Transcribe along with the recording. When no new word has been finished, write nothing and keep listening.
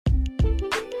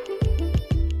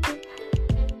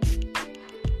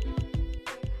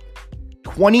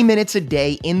20 minutes a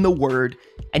day in the Word,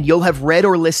 and you'll have read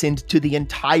or listened to the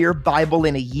entire Bible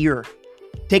in a year.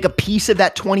 Take a piece of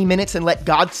that 20 minutes and let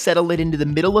God settle it into the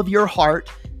middle of your heart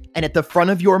and at the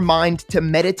front of your mind to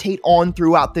meditate on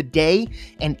throughout the day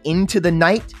and into the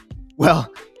night.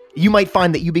 Well, you might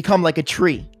find that you become like a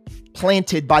tree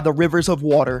planted by the rivers of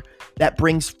water that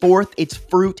brings forth its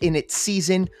fruit in its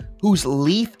season, whose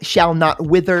leaf shall not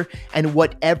wither, and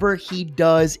whatever he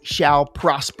does shall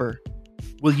prosper.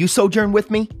 Will you sojourn with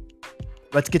me?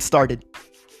 Let's get started.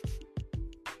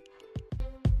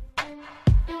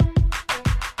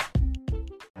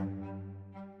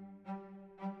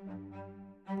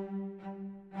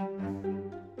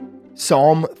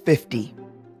 Psalm 50.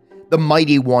 The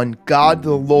Mighty One, God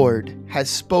the Lord,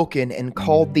 has spoken and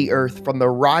called the earth from the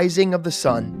rising of the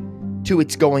sun to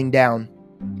its going down.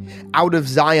 Out of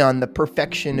Zion, the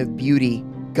perfection of beauty,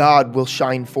 God will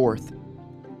shine forth.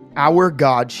 Our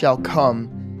God shall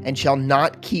come and shall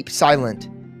not keep silent.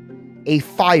 A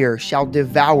fire shall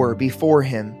devour before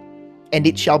him, and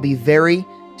it shall be very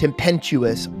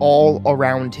tempestuous all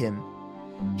around him.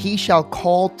 He shall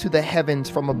call to the heavens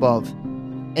from above,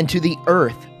 and to the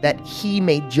earth, that he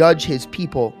may judge his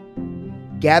people.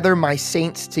 Gather my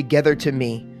saints together to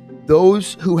me,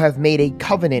 those who have made a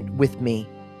covenant with me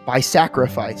by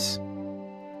sacrifice.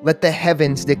 Let the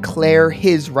heavens declare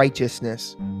his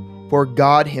righteousness, for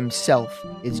God himself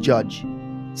is judge.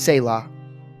 Selah.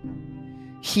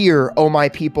 Hear, O my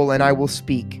people, and I will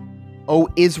speak. O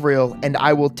Israel, and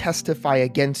I will testify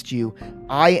against you.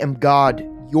 I am God,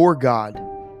 your God.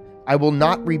 I will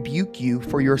not rebuke you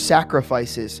for your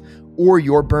sacrifices or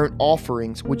your burnt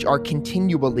offerings, which are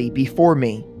continually before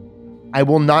me. I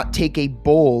will not take a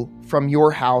bull from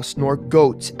your house, nor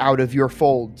goats out of your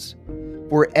folds.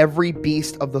 For every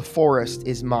beast of the forest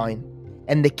is mine,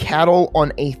 and the cattle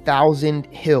on 1,000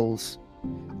 hills.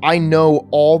 I know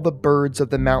all the birds of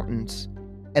the mountains,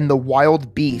 and the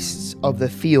wild beasts of the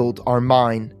field are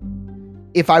mine.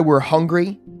 If I were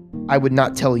hungry, I would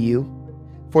not tell you,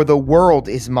 for the world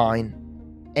is mine,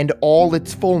 and all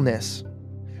its fullness.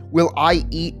 Will I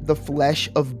eat the flesh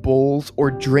of bulls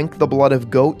or drink the blood of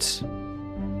goats?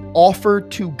 Offer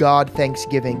to God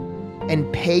thanksgiving,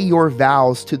 and pay your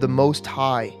vows to the Most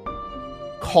High.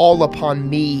 Call upon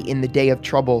me in the day of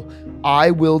trouble.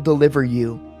 I will deliver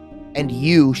you, and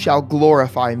you shall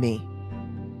glorify me.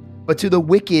 But to the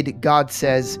wicked God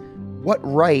says, what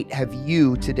right have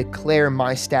you to declare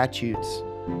my statutes,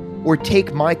 or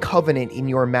take my covenant in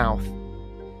your mouth,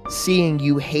 seeing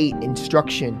you hate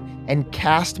instruction and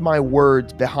cast my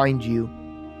words behind you?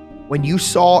 When you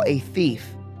saw a thief,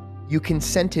 you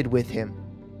consented with him,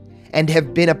 and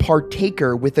have been a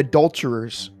partaker with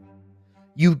adulterers.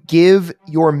 You give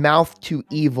your mouth to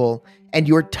evil, and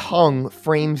your tongue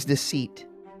frames deceit.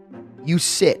 You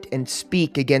sit and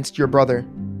speak against your brother.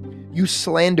 You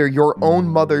slander your own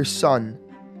mother's son.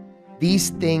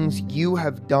 These things you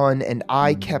have done, and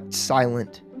I kept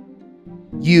silent.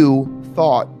 You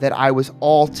thought that I was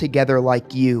altogether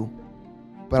like you,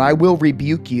 but I will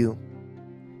rebuke you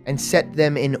and set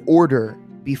them in order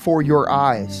before your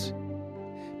eyes.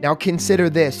 Now consider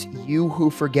this, you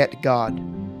who forget God,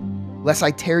 lest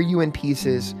I tear you in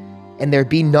pieces and there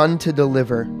be none to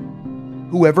deliver.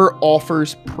 Whoever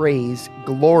offers praise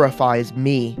glorifies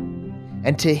me,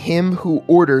 and to him who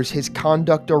orders his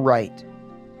conduct aright,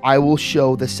 I will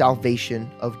show the salvation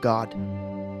of God.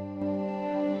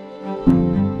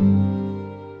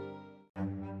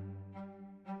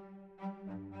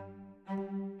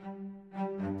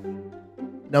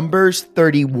 Numbers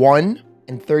 31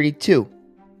 and 32.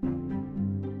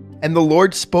 And the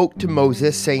Lord spoke to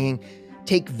Moses, saying,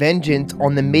 take vengeance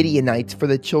on the Midianites for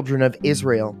the children of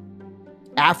Israel.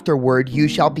 Afterward you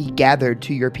shall be gathered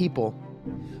to your people.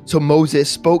 So Moses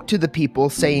spoke to the people,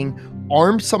 saying,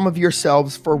 arm some of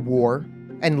yourselves for war,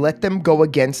 and let them go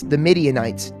against the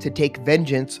Midianites to take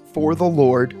vengeance for the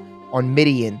Lord on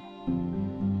Midian.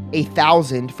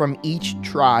 1,000 from each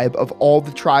tribe of all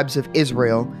the tribes of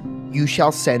Israel you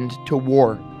shall send to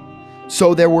war.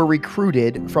 So there were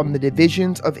recruited from the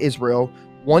divisions of Israel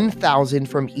 1,000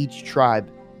 from each tribe,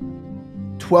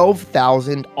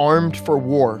 12,000 armed for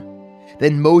war.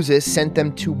 Then Moses sent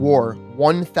them to war,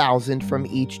 1,000 from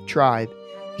each tribe.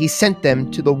 He sent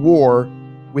them to the war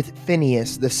with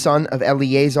Phinehas, the son of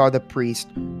Eleazar the priest,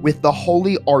 with the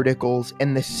holy articles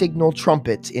and the signal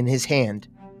trumpets in his hand.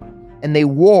 And they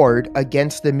warred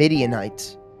against the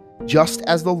Midianites, just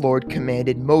as the Lord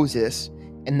commanded Moses,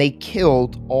 and they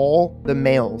killed all the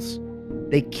males.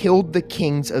 They killed the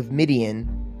kings of Midian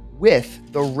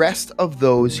with the rest of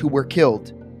those who were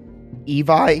killed: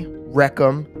 Evi,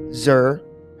 Rechem, Zur,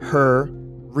 Hur,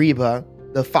 Reba,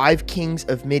 the 5 kings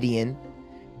of Midian,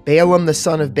 Balaam the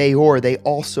son of Beor they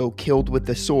also killed with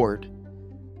the sword.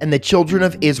 And the children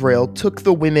of Israel took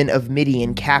the women of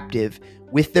Midian captive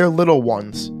with their little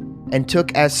ones, and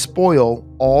took as spoil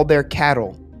all their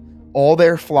cattle, all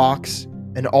their flocks,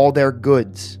 and all their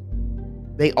goods.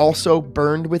 They also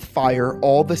burned with fire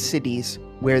all the cities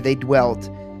where they dwelt,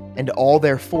 and all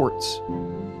their forts.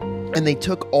 And they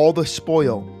took all the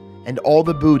spoil, and all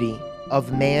the booty,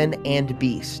 of man and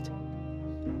beast.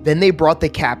 Then they brought the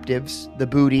captives, the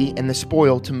booty, and the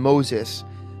spoil to Moses,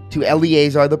 to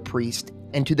Eleazar the priest,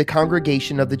 and to the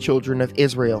congregation of the children of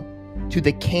Israel, to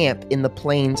the camp in the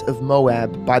plains of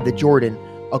Moab by the Jordan,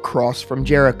 across from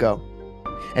Jericho.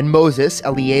 And Moses,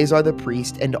 Eleazar the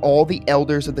priest, and all the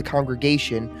elders of the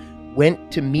congregation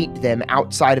went to meet them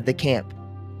outside of the camp.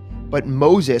 But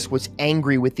Moses was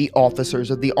angry with the officers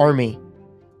of the army,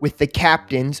 with the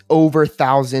captains over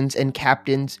thousands and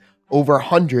captains over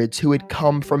hundreds who had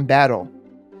come from battle.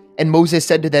 And Moses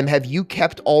said to them, "Have you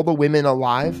kept all the women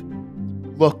alive?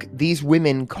 Look, these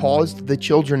women caused the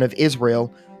children of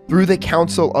Israel, through the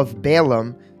counsel of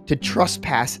Balaam, to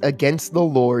trespass against the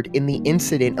Lord in the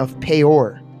incident of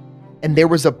Peor. And there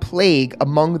was a plague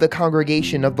among the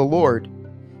congregation of the Lord.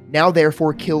 Now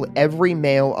therefore kill every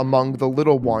male among the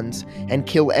little ones, and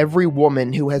kill every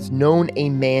woman who has known a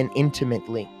man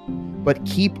intimately. But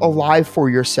keep alive for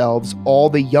yourselves all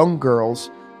the young girls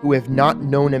who have not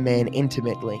known a man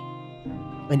intimately.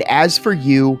 And as for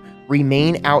you,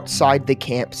 remain outside the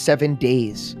camp 7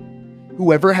 days.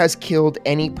 Whoever has killed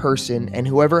any person, and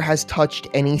whoever has touched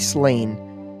any slain,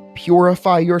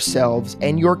 purify yourselves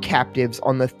and your captives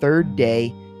on the 3rd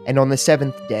day and on the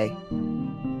 7th day.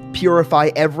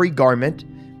 Purify every garment,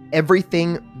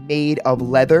 everything made of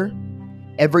leather,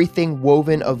 everything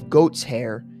woven of goat's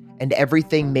hair, and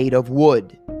everything made of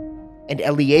wood." And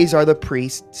Eleazar the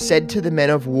priest said to the men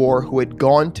of war who had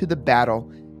gone to the battle,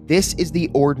 "This is the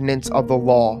ordinance of the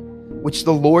law, which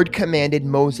the Lord commanded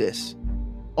Moses.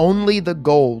 Only the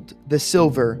gold, the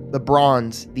silver, the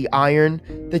bronze, the iron,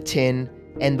 the tin,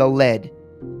 and the lead,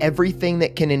 everything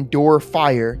that can endure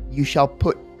fire, you shall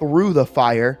put through the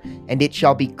fire, and it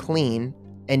shall be clean,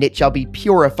 and it shall be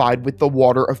purified with the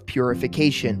water of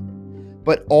purification.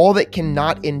 But all that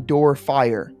cannot endure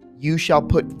fire, you shall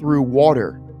put through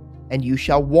water, and you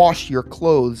shall wash your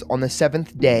clothes on the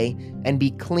 7th day, and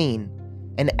be clean,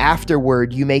 and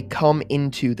afterward you may come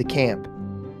into the camp."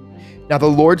 Now the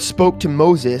Lord spoke to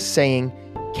Moses, saying,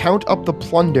 "Count up the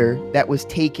plunder that was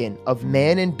taken of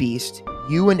man and beast,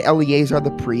 you and Eleazar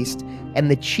the priest, and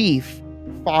the chief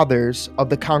fathers of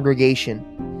the congregation,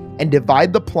 and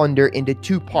divide the plunder into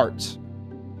 2 parts,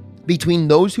 between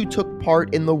those who took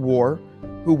part in the war,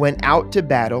 who went out to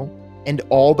battle, and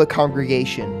all the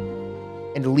congregation,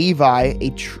 and levy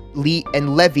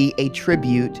a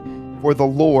tribute for the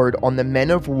Lord on the men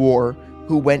of war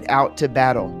who went out to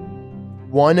battle,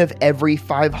 1 of every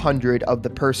 500 of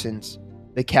the persons,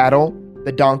 the cattle,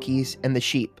 the donkeys, and the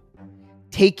sheep.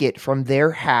 Take it from their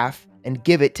half and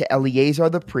give it to Eleazar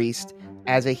the priest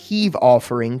as a heave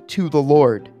offering to the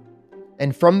Lord.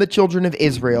 And from the children of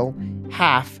Israel,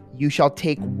 half you shall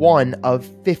take 1 of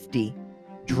 50,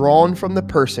 drawn from the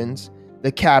persons,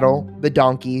 the cattle, the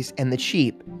donkeys, and the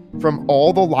sheep, from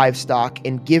all the livestock,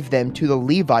 and give them to the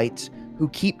Levites who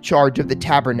keep charge of the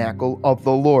tabernacle of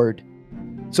the Lord."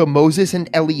 So Moses and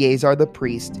Eleazar the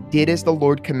priest did as the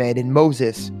Lord commanded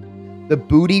Moses. The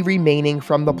booty remaining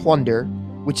from the plunder,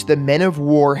 which the men of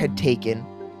war had taken,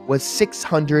 was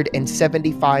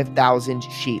 675,000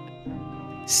 sheep,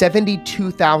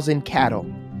 72,000 cattle,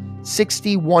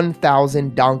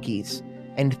 61,000 donkeys,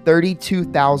 and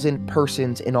 32,000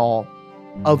 persons in all,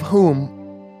 of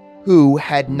who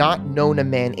had not known a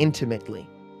man intimately.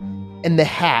 And the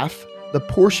half, the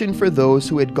portion for those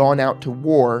who had gone out to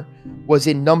war, was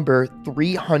in number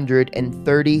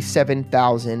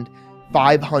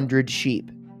 337,500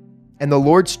 sheep. And the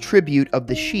Lord's tribute of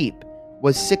the sheep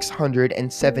was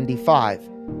 675.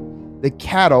 The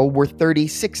cattle were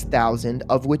 36,000,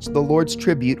 of which the Lord's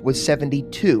tribute was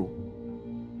 72.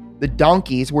 The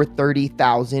donkeys were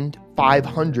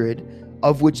 30,500,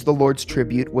 of which the Lord's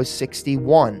tribute was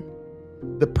 61.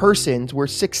 The persons were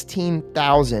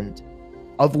 16,000,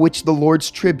 of which the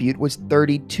Lord's tribute was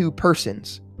 32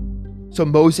 persons. So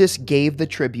Moses gave the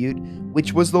tribute,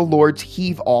 which was the Lord's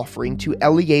heave offering, to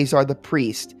Eleazar the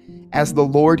priest, as the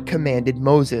Lord commanded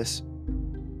Moses.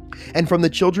 And from the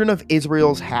children of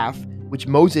Israel's half, which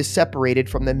Moses separated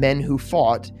from the men who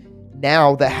fought,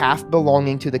 now the half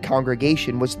belonging to the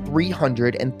congregation was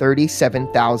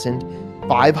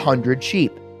 337,500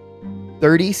 sheep,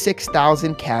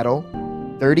 36,000 cattle,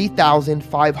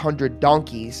 30,500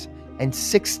 donkeys, and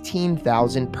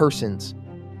 16,000 persons.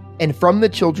 And from the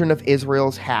children of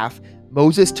Israel's half,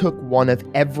 Moses took one of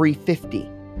every 50,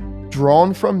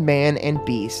 drawn from man and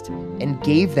beast, and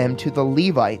gave them to the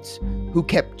Levites, who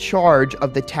kept charge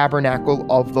of the tabernacle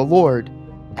of the Lord,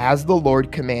 as the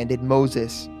Lord commanded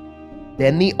Moses.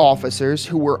 Then the officers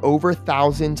who were over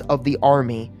thousands of the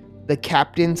army, the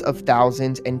captains of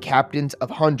thousands and captains of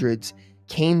hundreds,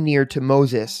 came near to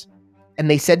Moses. And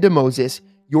they said to Moses,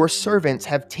 "Your servants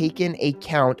have taken a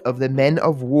count of the men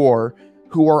of war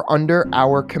who are under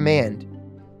our command,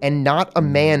 and not a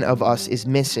man of us is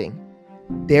missing.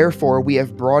 Therefore we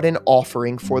have brought an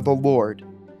offering for the Lord.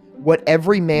 What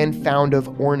every man found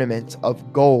of ornaments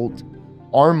of gold,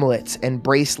 armlets and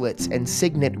bracelets and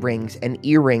signet rings and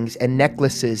earrings and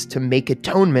necklaces to make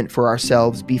atonement for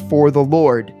ourselves before the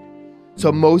Lord."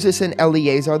 So Moses and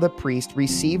Eleazar the priest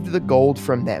received the gold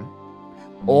from them,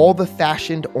 all the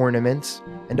fashioned ornaments,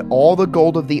 and all the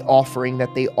gold of the offering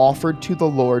that they offered to the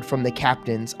Lord from the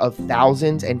captains of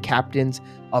thousands and captains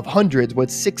of hundreds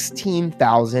was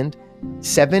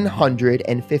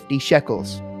 16,750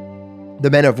 shekels. The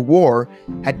men of war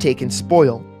had taken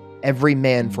spoil, every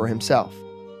man for himself.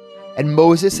 And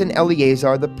Moses and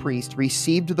Eleazar the priest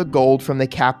received the gold from the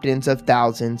captains of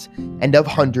thousands and of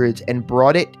hundreds and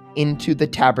brought it into the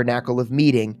tabernacle of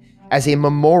meeting as a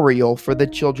memorial for the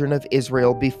children of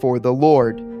Israel before the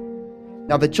Lord.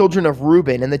 Now the children of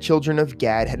Reuben and the children of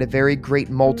Gad had a very great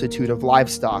multitude of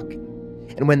livestock.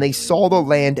 And when they saw the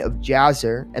land of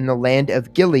Jazer and the land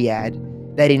of Gilead,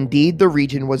 that indeed the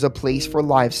region was a place for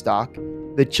livestock,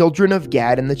 the children of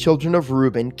Gad and the children of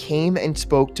Reuben came and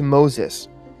spoke to Moses,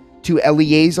 to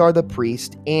Eleazar the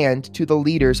priest, and to the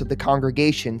leaders of the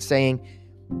congregation, saying,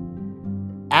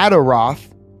 Adaroth,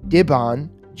 Dibon,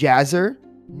 Jazer,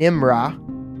 Nimrah,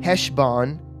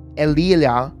 Heshbon,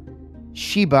 Elilah,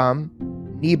 Shebam,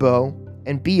 Nebo,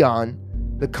 and Beon,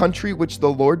 the country which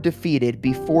the Lord defeated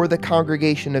before the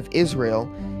congregation of Israel,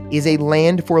 is a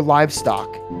land for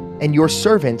livestock, and your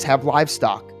servants have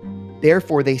livestock.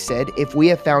 Therefore they said, if we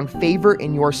have found favor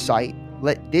in your sight,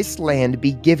 let this land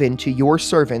be given to your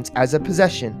servants as a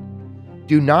possession.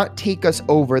 Do not take us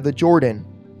over the Jordan.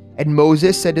 And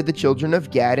Moses said to the children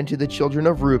of Gad and to the children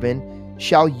of Reuben,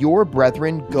 shall your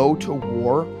brethren go to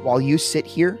war while you sit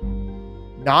here?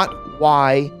 Now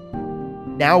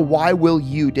why will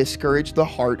you discourage the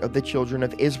heart of the children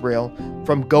of Israel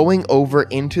from going over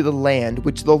into the land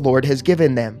which the Lord has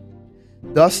given them?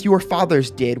 Thus your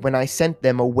fathers did when I sent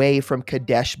them away from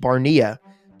Kadesh Barnea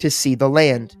to see the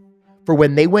land. For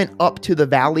when they went up to the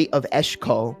valley of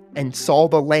Eshcol and saw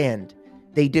the land,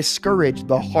 they discouraged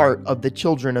the heart of the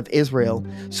children of Israel,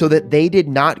 so that they did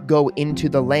not go into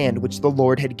the land which the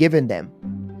Lord had given them.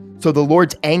 So the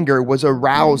Lord's anger was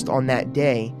aroused on that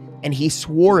day, and he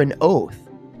swore an oath,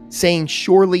 saying,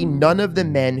 surely none of the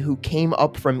men who came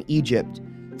up from Egypt,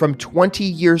 from 20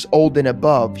 years old and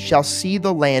above, shall see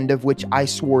the land of which I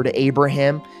swore to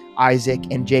Abraham, Isaac,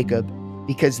 and Jacob,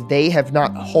 because they have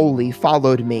not wholly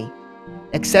followed me,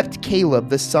 except Caleb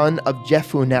the son of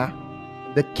Jephunneh,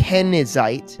 the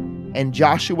Kenizzite, and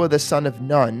Joshua the son of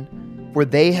Nun, for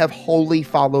they have wholly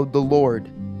followed the Lord.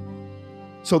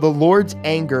 So the Lord's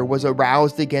anger was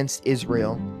aroused against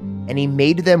Israel, and he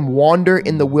made them wander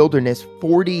in the wilderness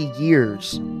 40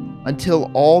 years, until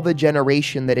all the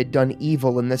generation that had done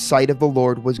evil in the sight of the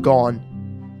Lord was gone.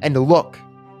 And look,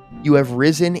 you have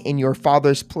risen in your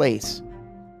father's place,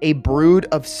 a brood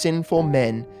of sinful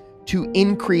men, to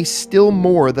increase still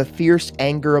more the fierce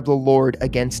anger of the Lord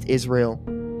against Israel.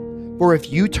 For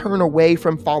if you turn away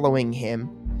from following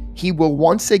him, he will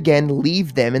once again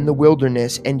leave them in the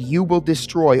wilderness, and you will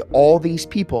destroy all these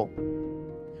people.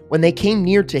 When they came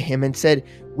near to him and said,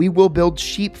 we will build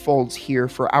sheepfolds here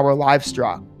for our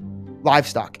livestock,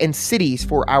 and cities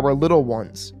for our little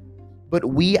ones, but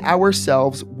we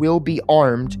ourselves will be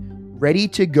armed, ready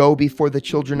to go before the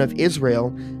children of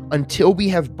Israel, until we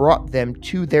have brought them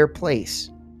to their place.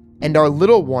 And our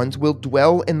little ones will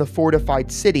dwell in the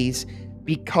fortified cities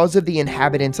because of the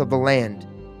inhabitants of the land.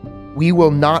 We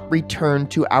will not return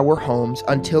to our homes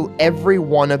until every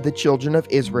one of the children of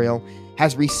Israel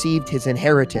has received his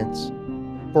inheritance.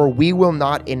 For we will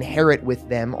not inherit with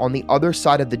them on the other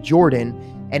side of the Jordan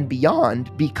and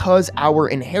beyond, because our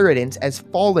inheritance has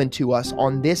fallen to us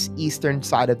on this eastern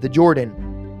side of the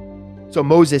Jordan. So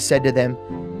Moses said to them,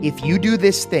 if you do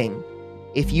this thing,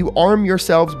 if you arm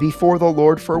yourselves before the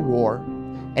Lord for war,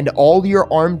 and all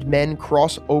your armed men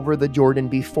cross over the Jordan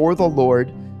before the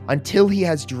Lord until he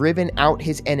has driven out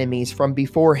his enemies from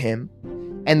before him,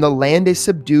 and the land is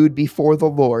subdued before the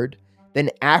Lord, then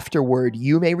afterward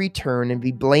you may return and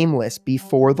be blameless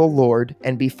before the Lord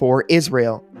and before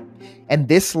Israel. and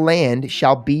this land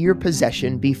shall be your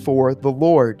possession before the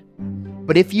Lord.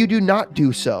 But if you do not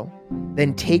do so,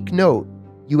 then take note,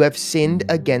 you have sinned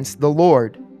against the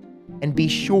Lord, and be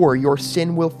sure your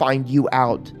sin will find you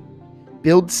out.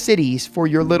 Build cities for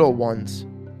your little ones,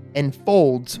 and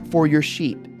folds for your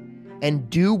sheep, and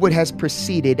do what has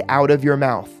proceeded out of your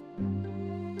mouth.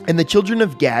 And the children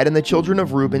of Gad and the children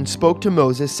of Reuben spoke to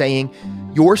Moses, saying,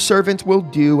 Your servants will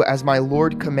do as my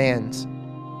Lord commands.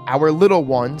 Our little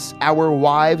ones, our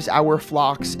wives, our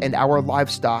flocks, and our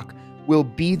livestock will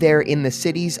be there in the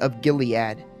cities of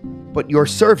Gilead. But your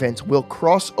servants will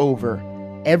cross over,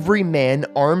 every man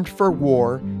armed for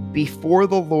war, before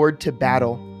the Lord to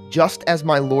battle, just as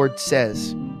my Lord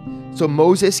says. So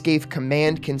Moses gave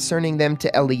command concerning them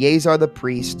to Eleazar the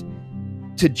priest,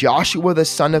 to Joshua the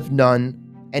son of Nun,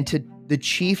 and to the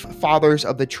chief fathers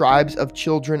of the tribes of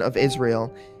children of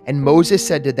Israel. And Moses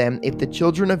said to them, If the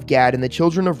children of Gad and the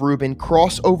children of Reuben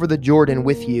cross over the Jordan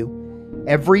with you,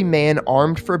 every man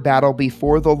armed for battle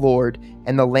before the Lord,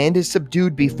 and the land is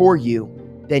subdued before you,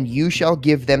 then you shall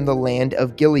give them the land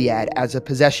of Gilead as a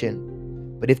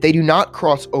possession. But if they do not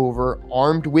cross over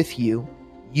armed with you,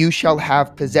 you shall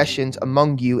have possessions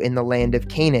among you in the land of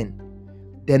Canaan.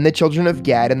 Then the children of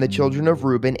Gad and the children of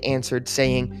Reuben answered,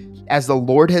 saying, As the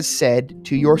Lord has said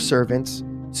to your servants,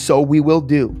 so we will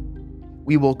do.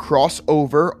 We will cross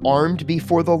over armed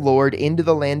before the Lord into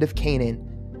the land of Canaan,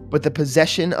 but the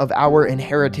possession of our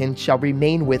inheritance shall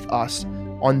remain with us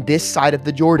on this side of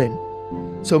the Jordan.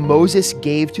 So Moses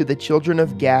gave to the children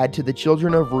of Gad, to the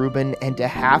children of Reuben, and to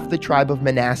half the tribe of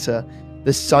Manasseh,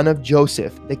 the son of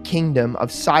Joseph, the kingdom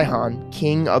of Sihon,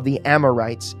 king of the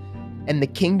Amorites, and the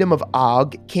kingdom of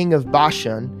Og, king of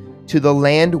Bashan, to the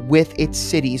land with its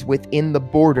cities within the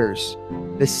borders,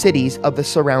 the cities of the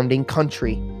surrounding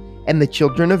country. And the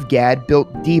children of Gad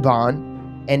built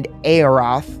Dibon, and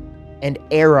Aarath, and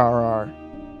Ararar,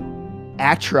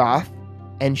 Atroth,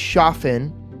 and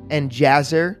Shaphan, and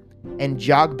Jazer, and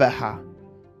Jogbeha,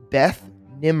 Beth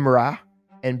Nimrah,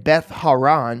 and Beth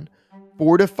Haran,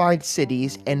 fortified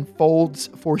cities and folds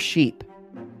for sheep.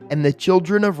 And the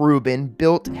children of Reuben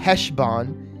built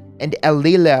Heshbon, and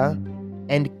Elilah,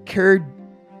 and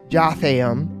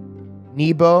Kirjathaim,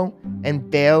 Nebo, and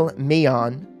Baal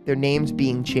Meon, their names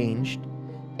being changed,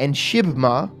 and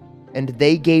Shibma, and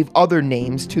they gave other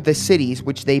names to the cities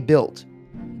which they built.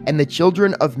 And the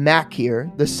children of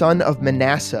Machir, the son of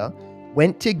Manasseh,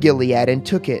 went to Gilead and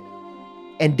took it,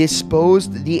 and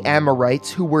disposed the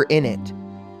Amorites who were in it.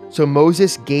 So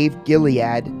Moses gave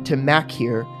Gilead to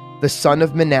Machir, the son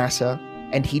of Manasseh,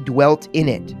 and he dwelt in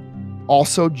it.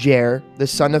 Also Jair, the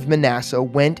son of Manasseh,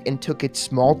 went and took its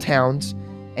small towns,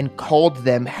 and called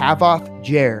them Havoth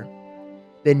Jair.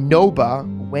 Then Nobah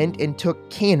went and took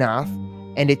Kenath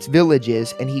and its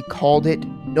villages, and he called it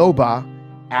Nobah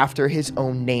after his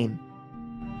own name.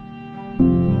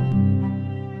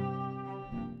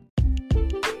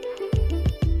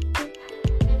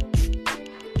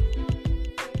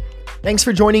 Thanks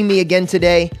for joining me again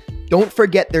today. Don't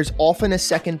forget there's often a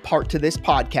second part to this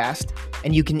podcast,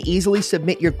 and you can easily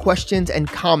submit your questions and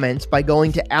comments by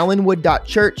going to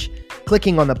allenwood.church,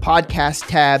 clicking on the podcast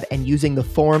tab, and using the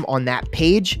form on that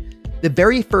page. The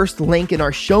very first link in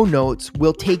our show notes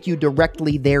will take you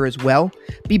directly there as well.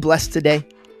 Be blessed today.